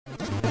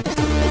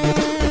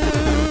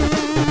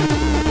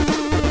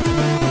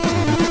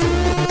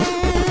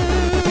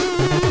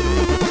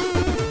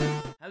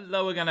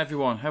again,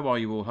 everyone. How are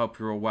you all? Hope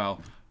you're all well.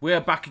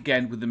 We're back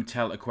again with the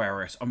Mattel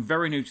Aquarius. I'm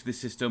very new to this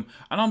system,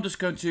 and I'm just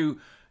going to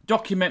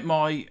document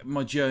my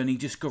journey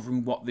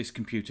discovering what this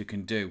computer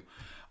can do.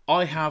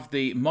 I have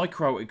the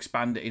micro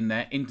expander in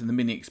there into the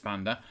mini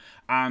expander,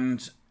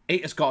 and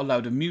it has got a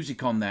load of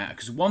music on there,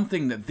 because one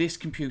thing that this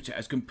computer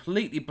has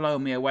completely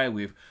blown me away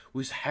with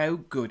was how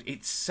good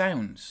it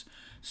sounds.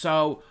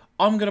 So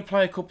I'm going to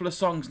play a couple of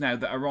songs now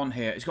that are on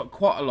here. It's got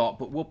quite a lot,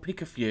 but we'll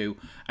pick a few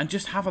and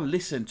just have a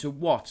listen to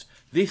what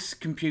this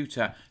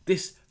computer,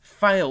 this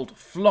failed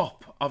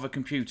flop of a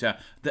computer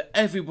that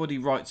everybody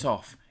writes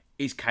off,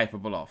 is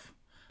capable of.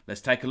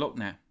 Let's take a look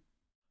now.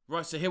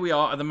 Right, so here we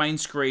are at the main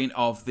screen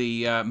of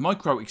the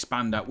micro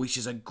expander, which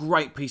is a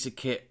great piece of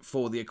kit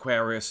for the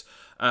Aquarius.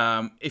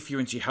 If you're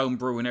into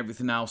homebrew and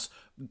everything else,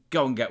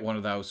 go and get one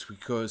of those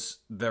because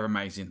they're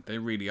amazing. They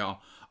really are.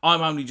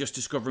 I'm only just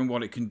discovering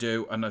what it can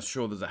do, and I'm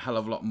sure there's a hell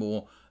of a lot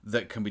more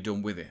that can be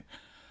done with it.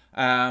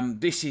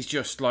 This is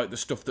just like the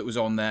stuff that was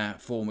on there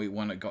for me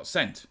when it got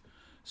sent.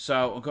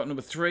 So I've got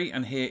number 3,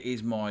 and here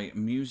is my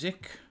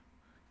music.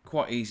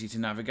 Quite easy to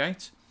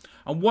navigate.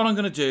 And what I'm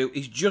going to do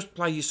is just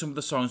play you some of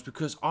the songs,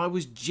 because I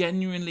was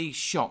genuinely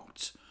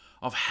shocked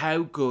of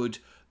how good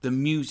the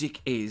music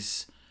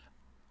is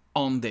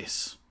on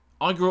this.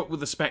 I grew up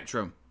with the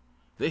Spectrum.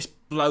 This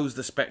blows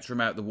the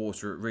Spectrum out the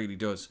water, it really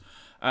does.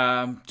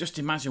 Just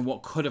imagine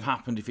what could have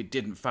happened if it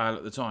didn't fail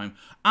at the time.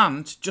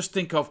 And just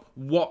think of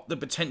what the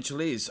potential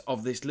is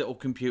of this little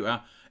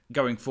computer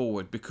going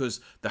forward,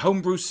 because the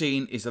homebrew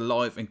scene is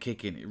alive and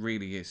kicking. It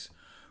really is.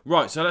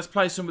 Right, so let's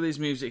play some of this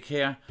music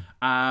here.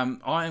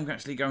 I am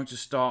actually going to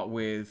start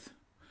with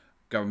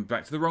going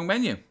back to the wrong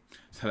menu.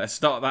 So let's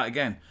start that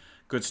again.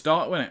 Good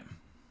start, wasn't it?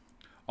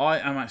 I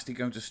am actually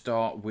going to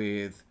start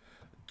with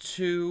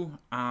 2,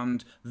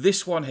 and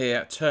this one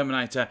here,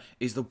 Terminator,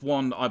 is the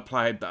one that I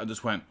played that I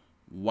just went,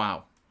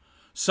 wow.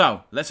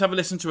 So let's have a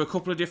listen to a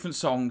couple of different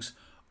songs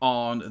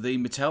on the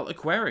Mattel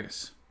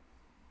Aquarius.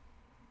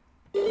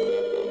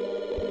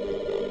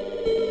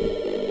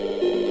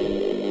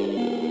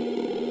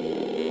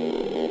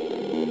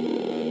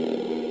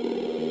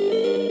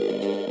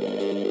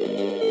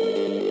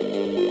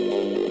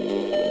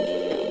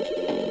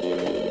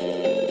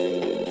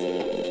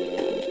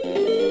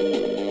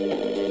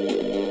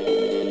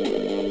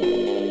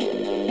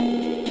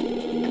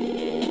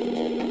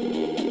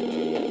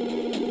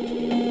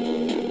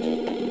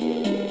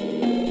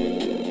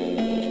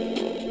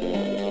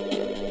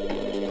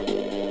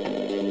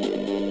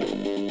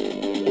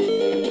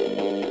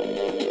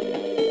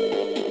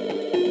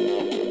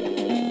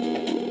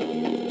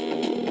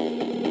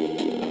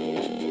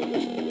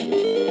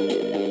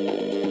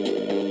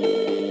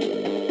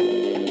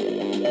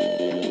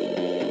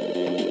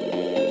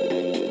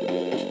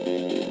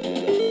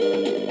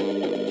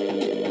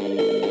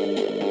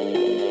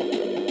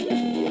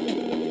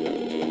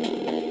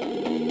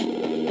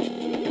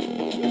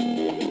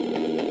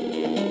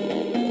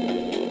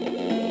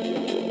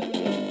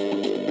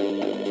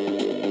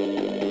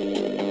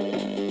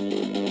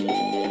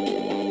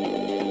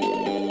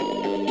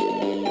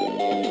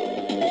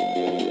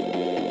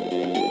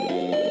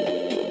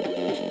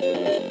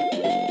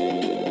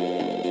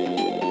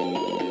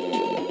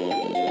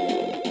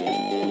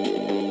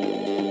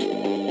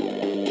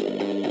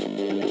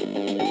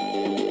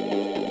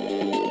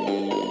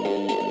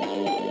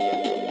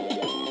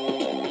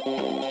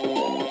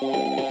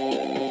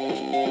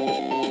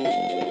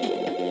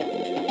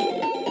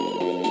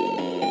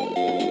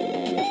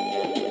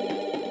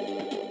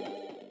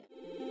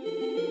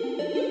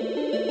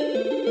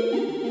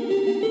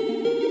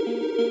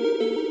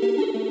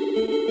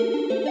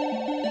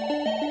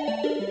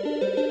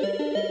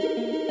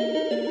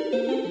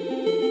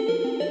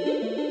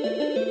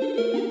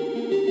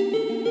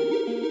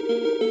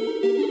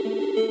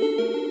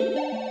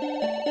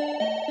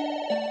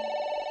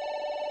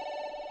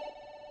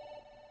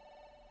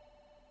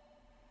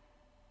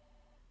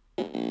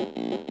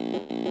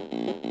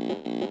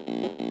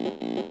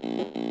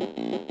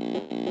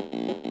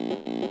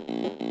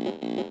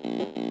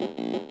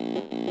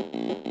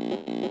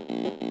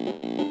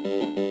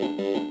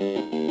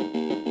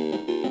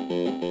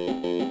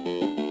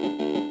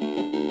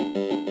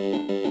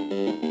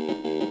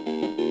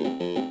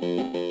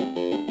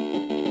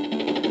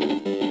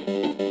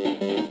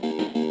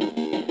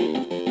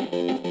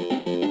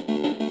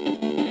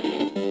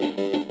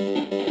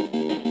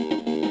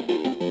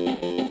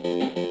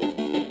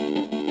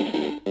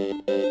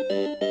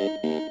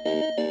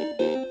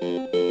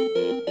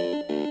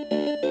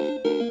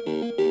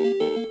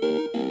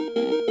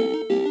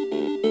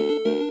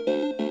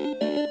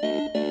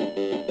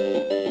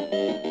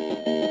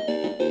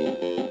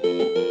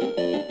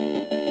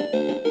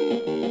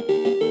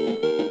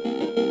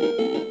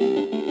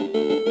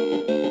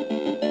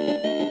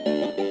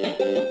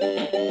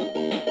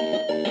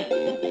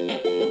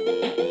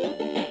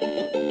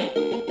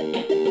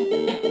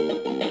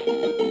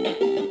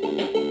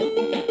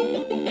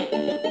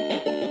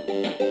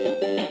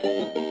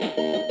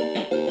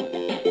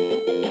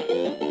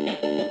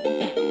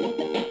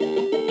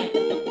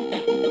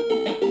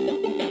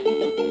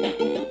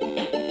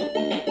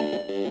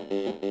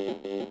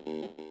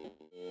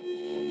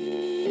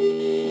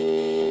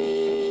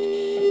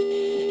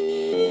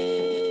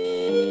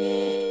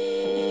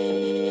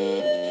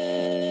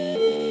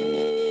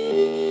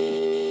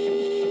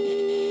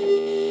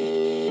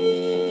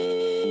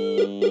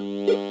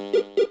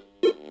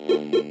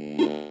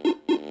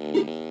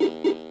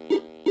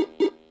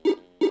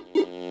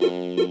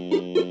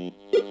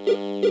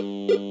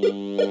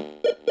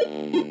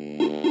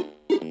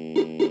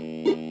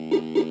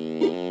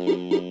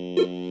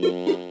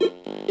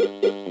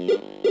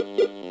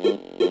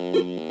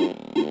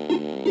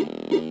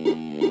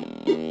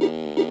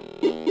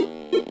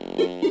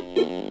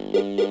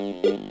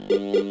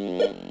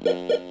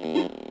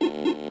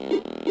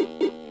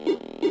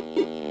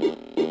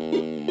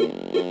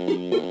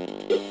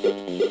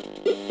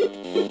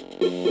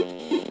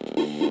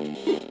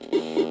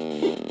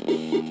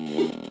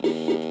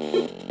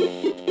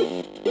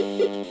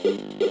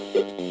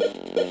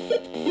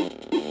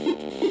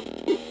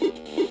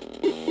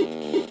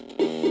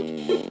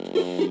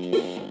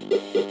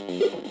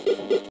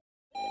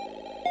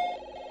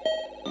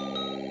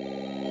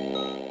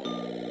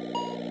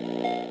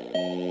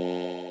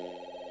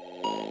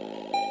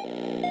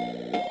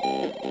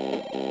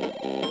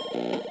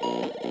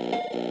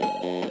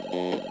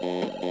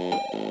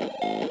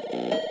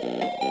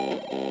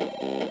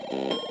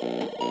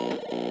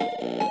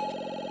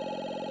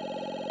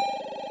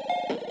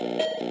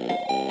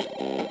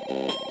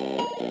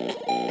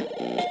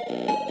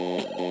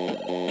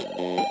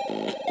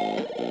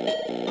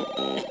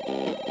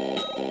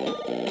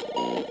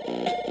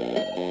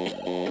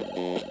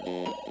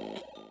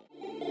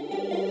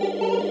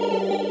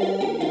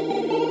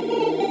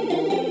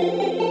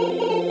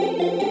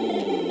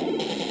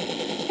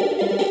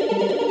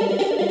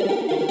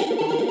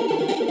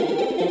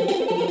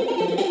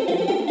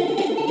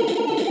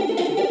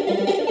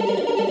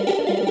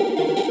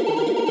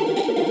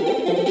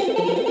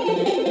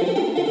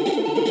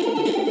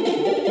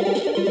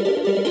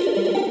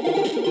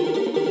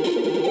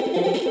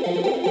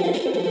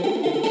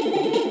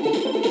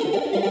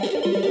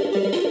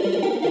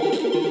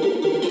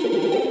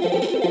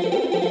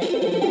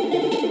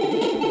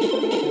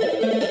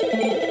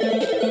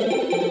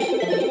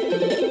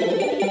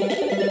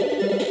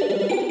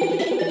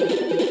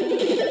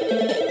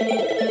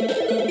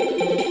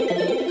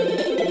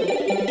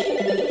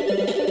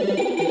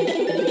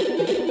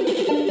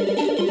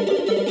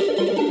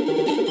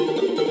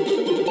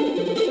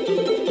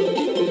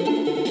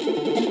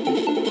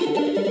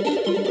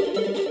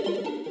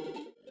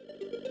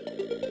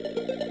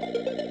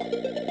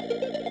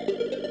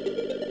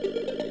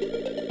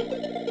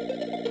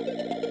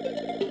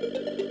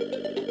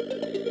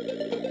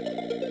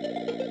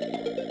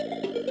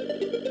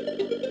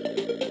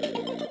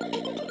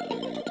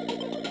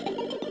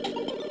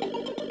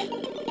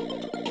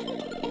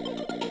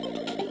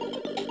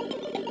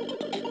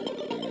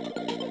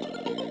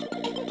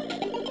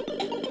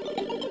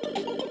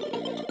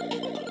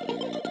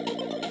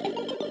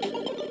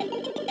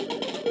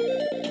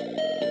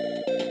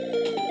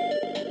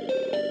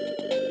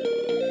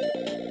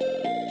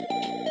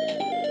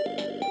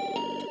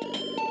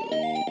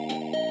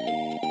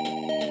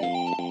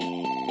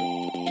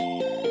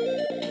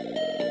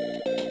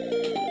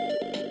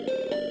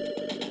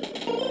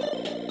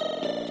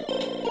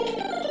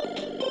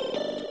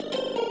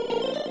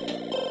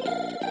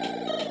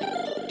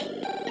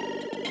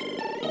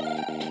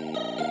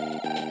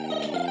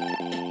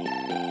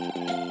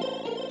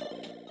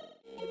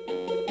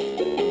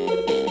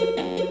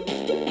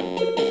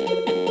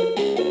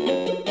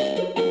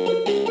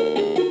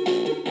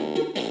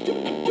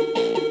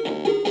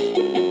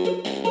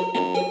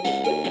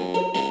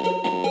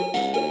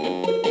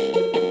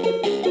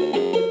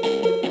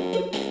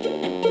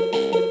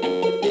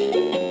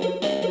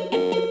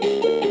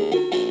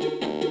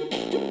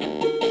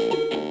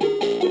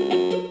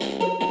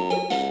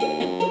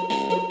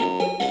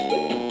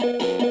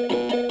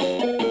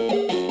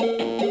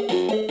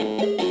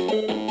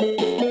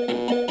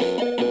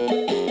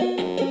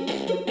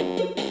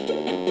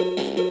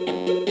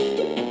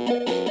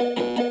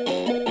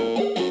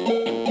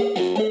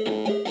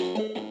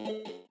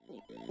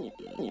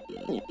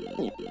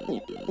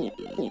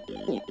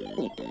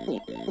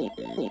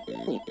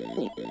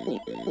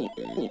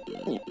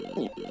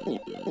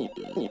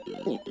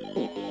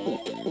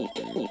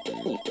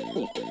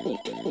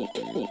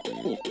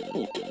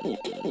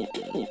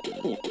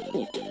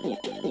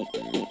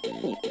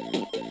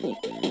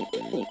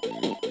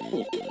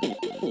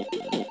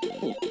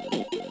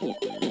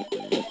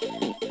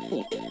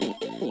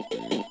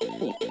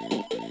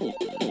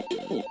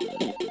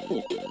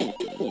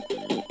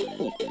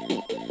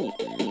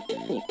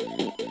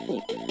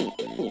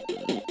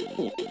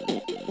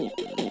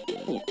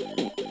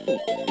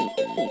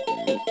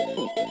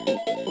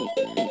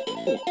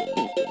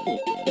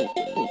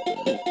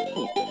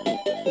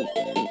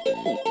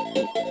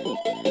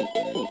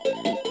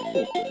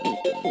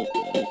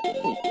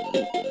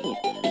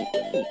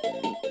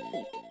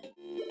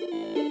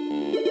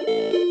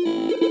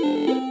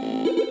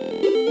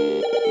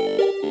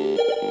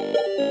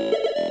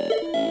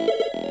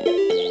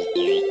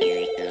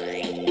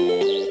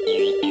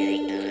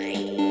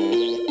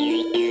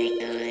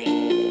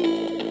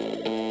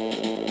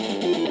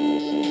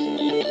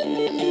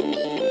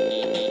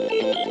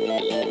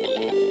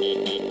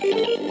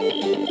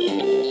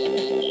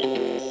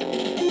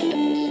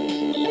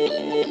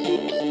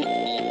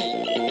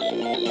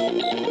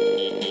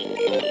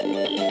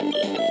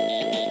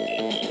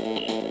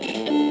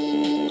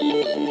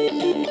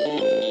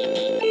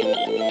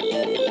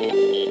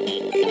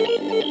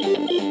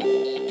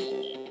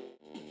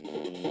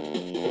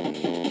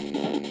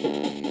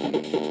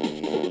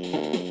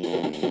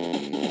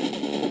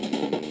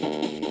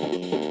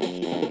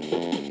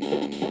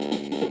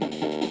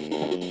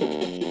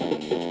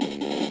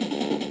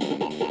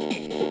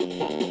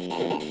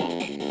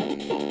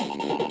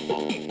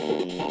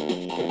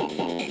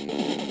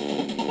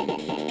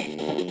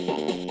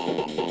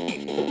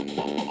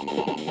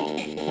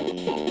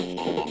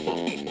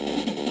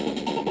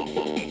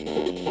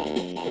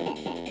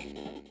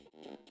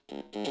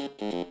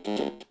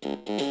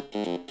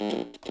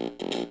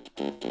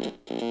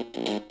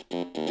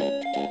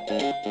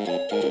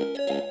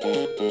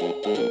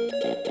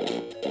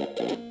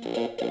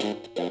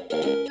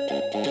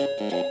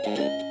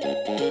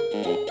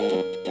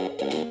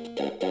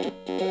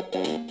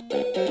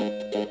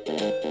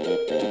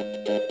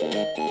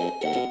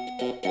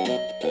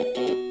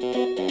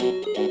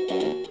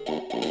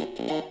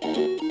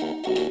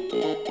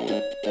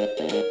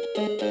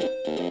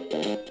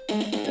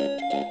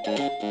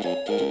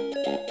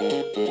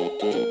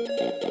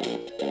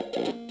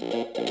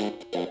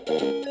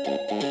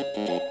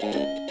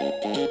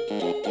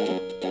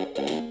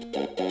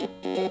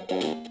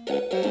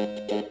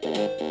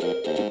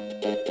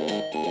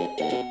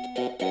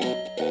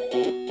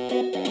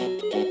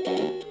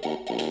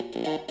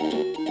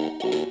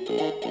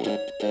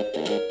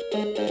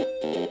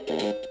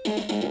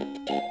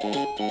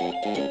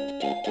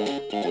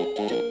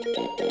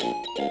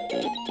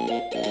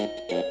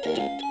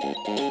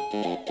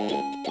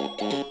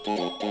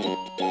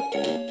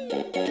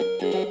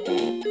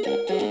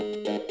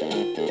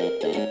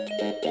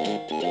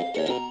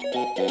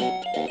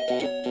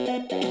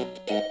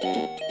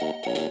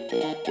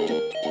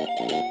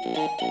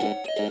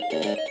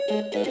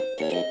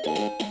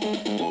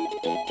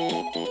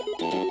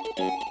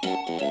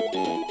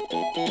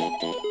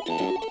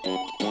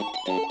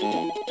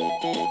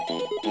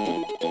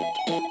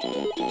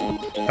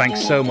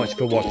 Thanks so much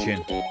for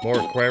watching. More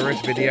Aquarius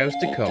videos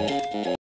to come.